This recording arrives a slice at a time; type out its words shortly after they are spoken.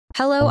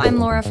Hello, I'm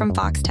Laura from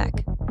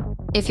Foxtecc.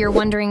 If you're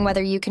wondering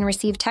whether you can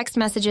receive text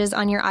messages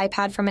on your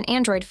iPad from an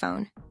Android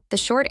phone, the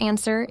short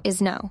answer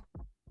is no.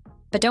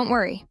 But don't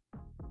worry,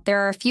 there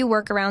are a few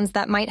workarounds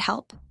that might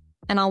help,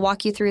 and I'll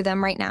walk you through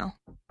them right now.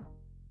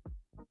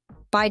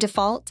 By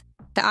default,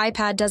 the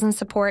iPad doesn't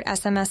support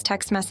SMS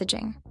text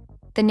messaging.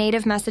 The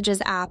native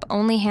Messages app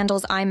only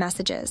handles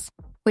iMessages,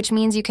 which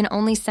means you can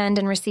only send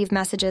and receive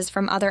messages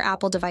from other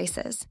Apple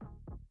devices.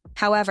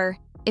 However,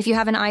 if you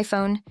have an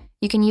iPhone,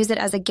 you can use it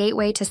as a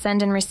gateway to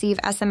send and receive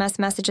SMS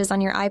messages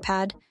on your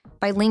iPad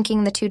by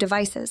linking the two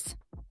devices.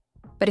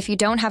 But if you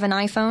don't have an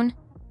iPhone,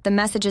 the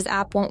Messages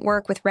app won't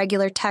work with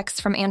regular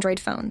texts from Android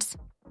phones.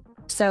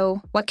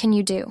 So, what can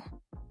you do?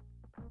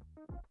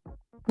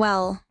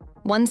 Well,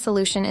 one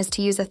solution is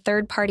to use a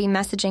third-party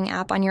messaging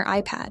app on your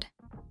iPad.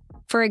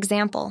 For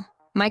example,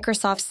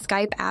 Microsoft's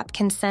Skype app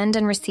can send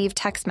and receive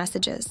text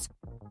messages.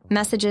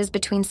 Messages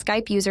between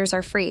Skype users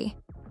are free,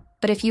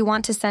 but if you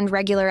want to send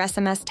regular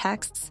SMS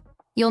texts,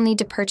 you'll need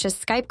to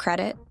purchase Skype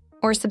credit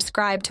or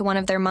subscribe to one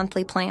of their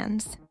monthly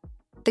plans.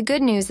 The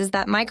good news is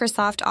that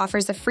Microsoft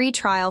offers a free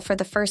trial for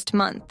the first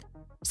month,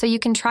 so you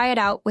can try it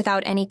out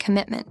without any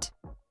commitment.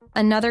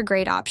 Another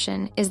great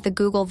option is the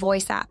Google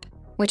Voice app,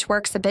 which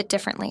works a bit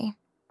differently.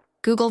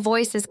 Google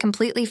Voice is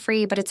completely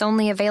free, but it's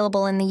only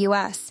available in the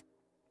US.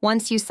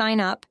 Once you sign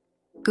up,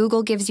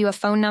 Google gives you a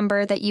phone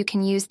number that you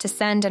can use to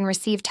send and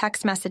receive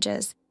text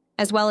messages,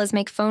 as well as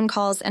make phone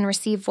calls and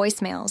receive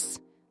voicemails,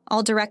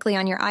 all directly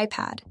on your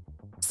iPad.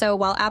 So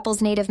while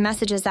Apple's native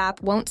Messages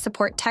app won't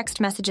support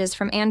text messages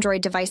from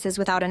Android devices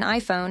without an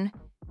iPhone,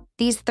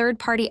 these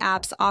third-party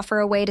apps offer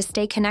a way to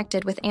stay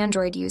connected with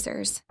Android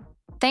users.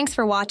 Thanks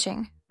for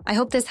watching. I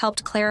hope this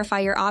helped clarify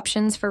your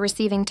options for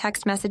receiving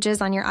text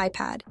messages on your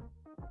iPad.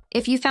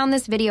 If you found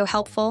this video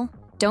helpful,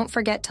 don't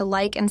forget to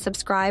like and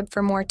subscribe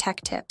for more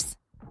tech tips.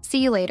 See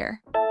you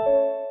later.